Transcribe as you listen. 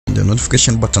the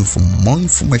notification button for more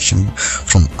information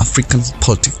from African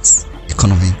politics,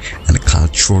 economy, and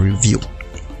cultural review.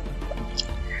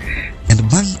 In the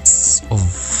banks of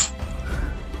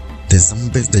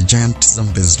the giant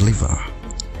Zambezi River,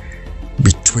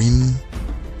 between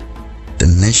the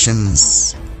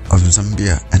nations of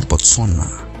Zambia and Botswana,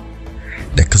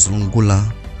 the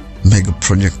Kazungula mega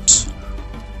project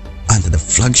and the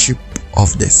flagship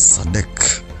of the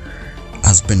SADC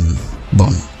has been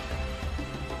born.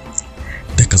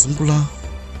 The Kazungula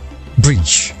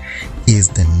bridge is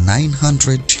the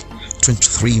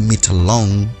 923-meter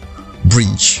long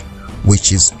bridge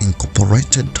which is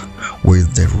incorporated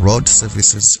with the road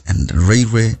services and the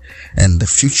railway and the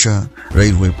future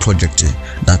railway project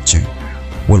that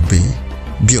will be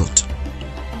built.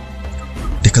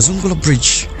 The Kazungula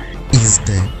bridge is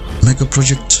the mega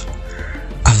project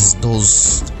as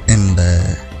those in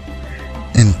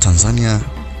Tanzania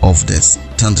of the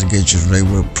standard gauge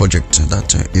railway project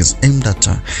that is aimed at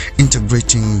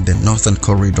integrating the northern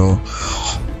corridor,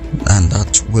 and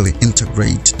that will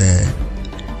integrate the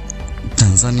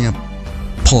Tanzania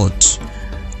port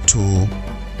to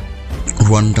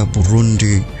Rwanda,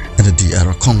 Burundi, and the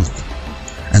DR Congo.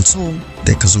 And so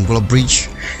the Kazungula bridge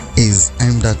is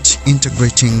aimed at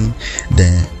integrating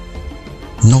the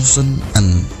northern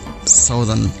and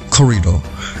southern corridor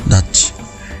that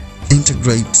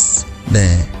integrates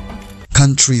the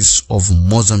countries of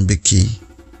Mozambique,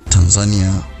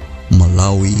 Tanzania,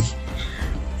 Malawi,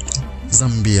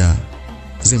 Zambia,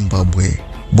 Zimbabwe,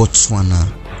 Botswana,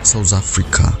 South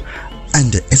Africa,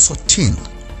 and Eswatini.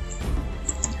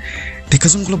 The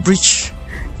Kazungula bridge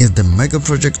is the mega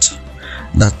project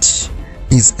that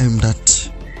is aimed at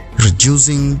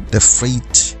reducing the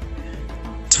freight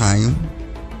time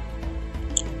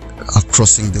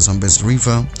crossing the Zambezi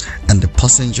River and the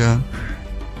passenger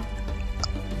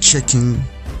checking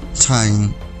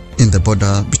time in the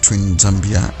border between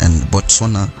Zambia and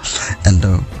Botswana, and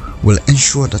will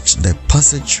ensure that the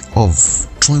passage of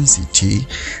transit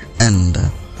and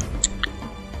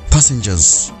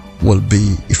passengers will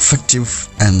be effective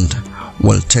and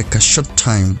will take a short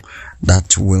time,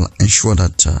 that will ensure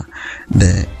that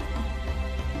the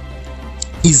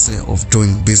ease of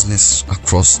doing business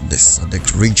across the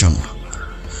SADC region.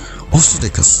 Also, the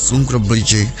Kazungula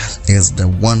bridge is the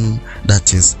one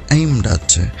that is aimed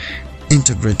at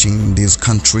integrating these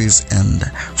countries and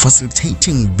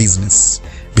facilitating business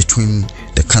between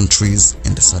the countries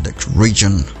in the SADC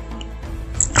region.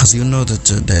 As you know that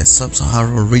the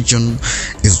sub-Saharan region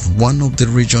is one of the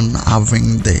regions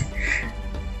having the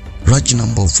large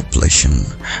number of population,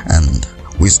 and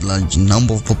with large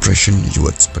number of population you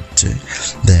expect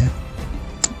the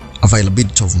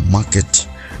availability of market,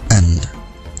 and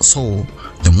so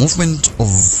the movement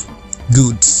of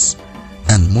goods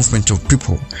and movement of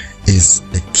people is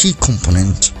the key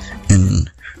component in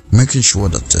making sure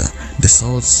that the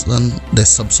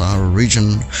sub-Saharan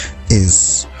region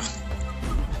is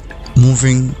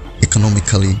moving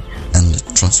economically and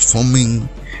transforming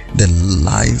the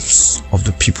lives of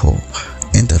the people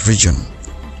in the region.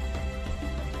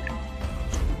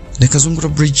 The Kazungula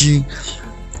bridge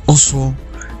also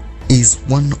is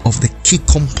one of the key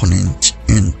components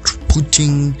in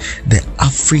putting the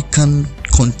African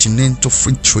continental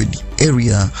free trade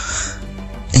area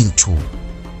into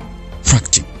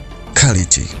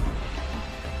practicality.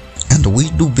 And we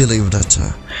do believe that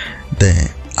the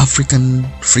African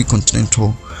free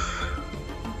continental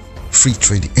free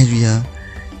trade area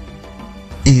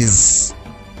is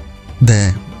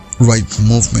the right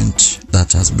movement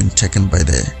that has been taken by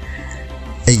the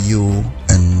AU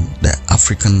and the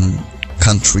African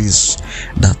countries,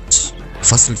 that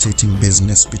facilitating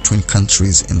business between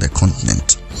countries in the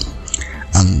continent.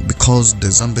 And because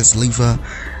the Zambezi River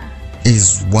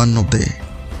is one of the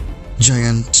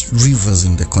giant rivers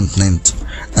in the continent,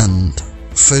 and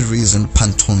ferries and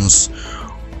pontoons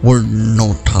would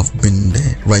not have been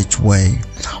the right way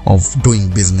of doing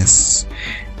business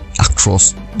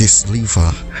across this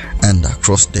river and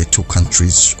across the two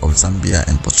countries of Zambia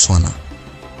and Botswana.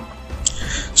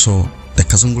 So the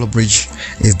Kazungula bridge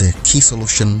is the key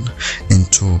solution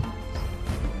into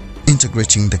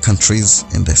integrating the countries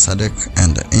in the SADC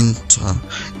and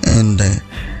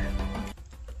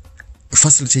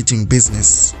facilitating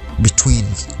business between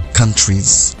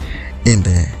countries in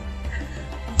the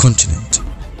continent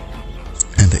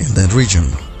and in the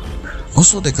region.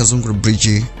 Also, the Kazungula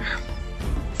bridge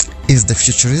is the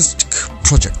futuristic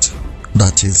project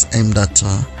that is aimed at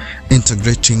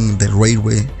integrating the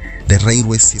railway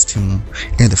system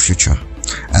in the future,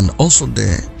 and also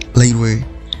the railway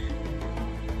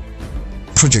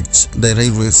project, the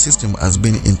railway system has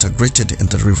been integrated in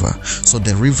the river. So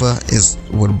the river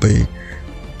will be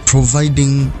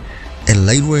providing a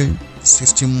railway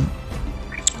system,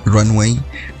 runway,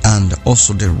 and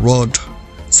also the road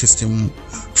system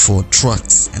for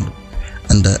trucks and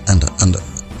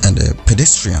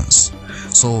pedestrians.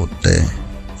 So the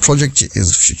project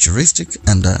is futuristic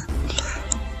and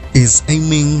is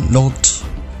aiming not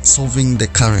solving the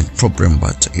current problem,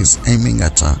 but is aiming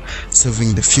at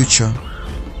solving the future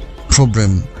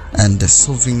problem and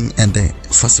solving and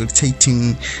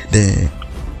facilitating the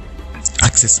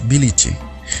accessibility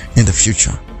in the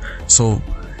future. So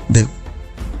the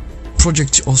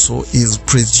project also is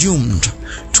presumed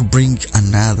to bring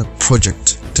another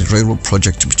project, the railroad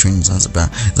project between Zambia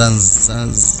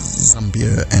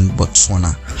and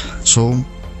Botswana. So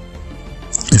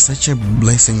it's such a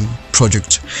blessing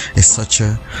project. It's such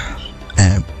a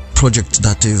project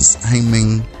that is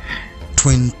aiming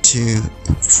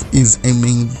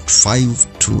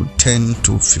 5 to 10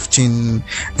 to 15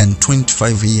 and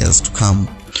 25 years to come,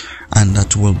 and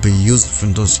that will be used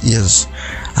in those years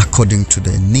according to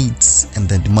the needs and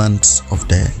the demands of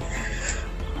the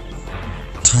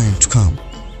time to come.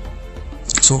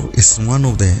 So it's one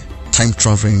of the time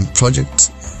traveling projects,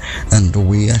 and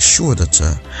we are sure that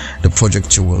the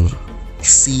project will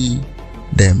see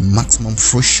the maximum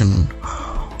fruition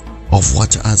of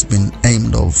what has been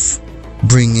aimed of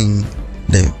bringing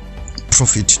the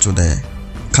profit to the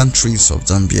countries of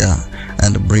Zambia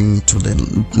and bring to the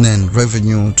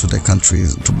revenue to the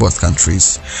countries, to both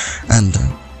countries. And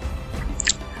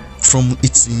from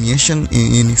its initiation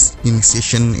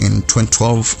in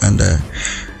 2012 and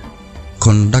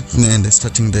conducting and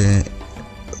starting the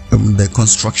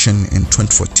construction in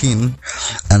 2014,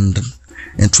 and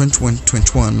in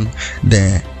 2021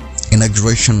 the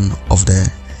inauguration of the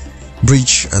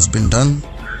bridge has been done,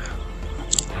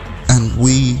 and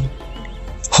we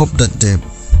hope that the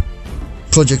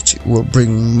project will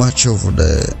bring much of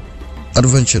the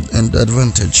advantage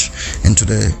into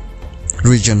the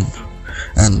region.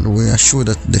 And we are sure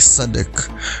that the SADC,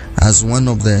 as one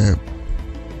of the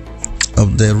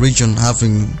region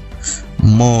having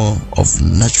more of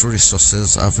natural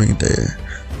resources, having the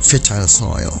fertile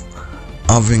soil,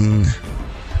 having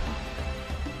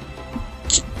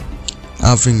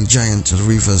giant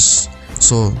rivers,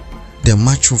 so there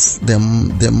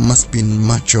must be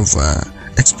much of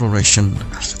exploration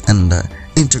and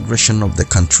integration of the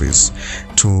countries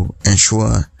to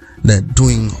ensure the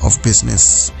doing of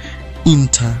business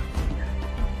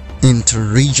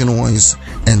inter-region wise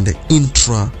and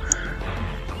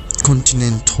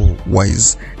intra-continental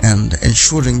wise, and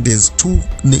ensuring these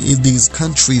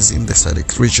countries in the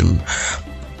SADC region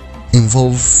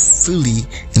involve fully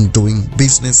in doing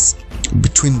business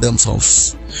between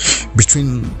themselves,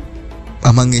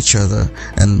 among each other,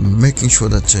 and making sure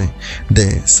that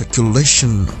the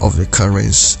circulation of the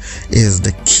carriers is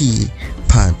the key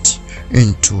part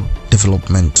into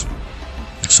development.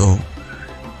 So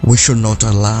we should not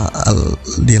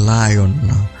rely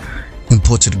on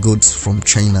imported goods from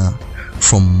China,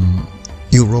 from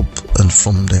Europe, and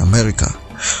from the America.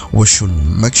 We should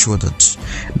make sure that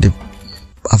the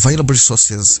available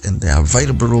resources and the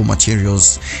available raw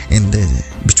materials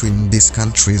between these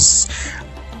countries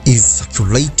is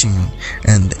circulating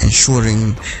and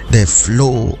ensuring the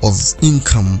flow of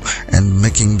income and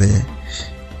making the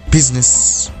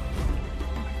business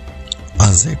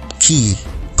as a key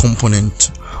component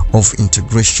of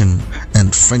integration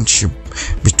and friendship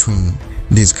between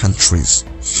these countries.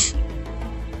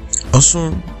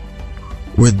 Also,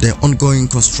 with the ongoing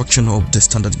construction of the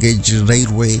standard gauge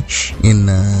railway in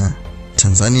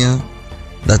Tanzania,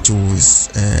 that was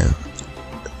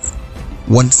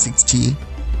 160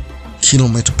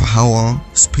 km/h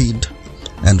speed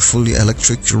and fully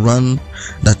electric run,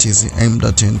 that is aimed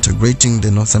at integrating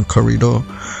the northern corridor,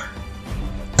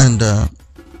 and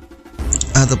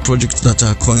other projects that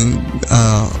are going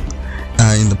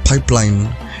in the pipeline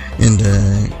in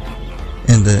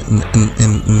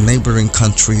neighboring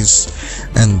countries,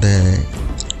 and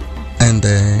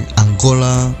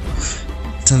Angola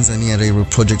Tanzania railway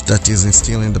project that is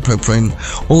still in the pipeline.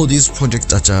 All these projects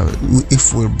that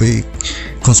if will be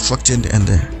constructed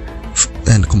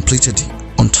and completed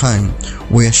on time,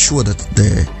 we are sure that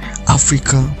the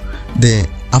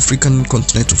African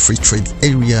Continental Free Trade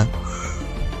Area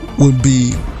will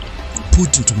be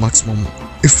put into maximum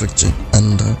effect,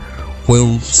 and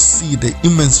will see the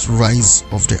immense rise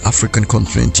of the African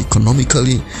continent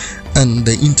economically and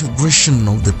the integration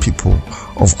of the people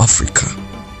of Africa.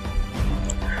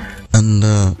 And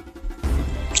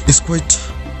it's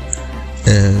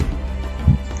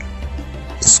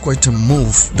quite a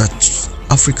move that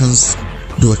Africans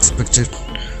do expect it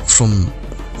from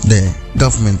the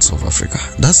governments of Africa.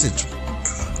 That's it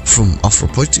from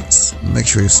Afropolitics. Make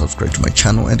sure you subscribe to my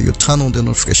channel and you turn on the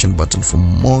notification button for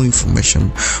more information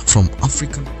from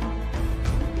Africa.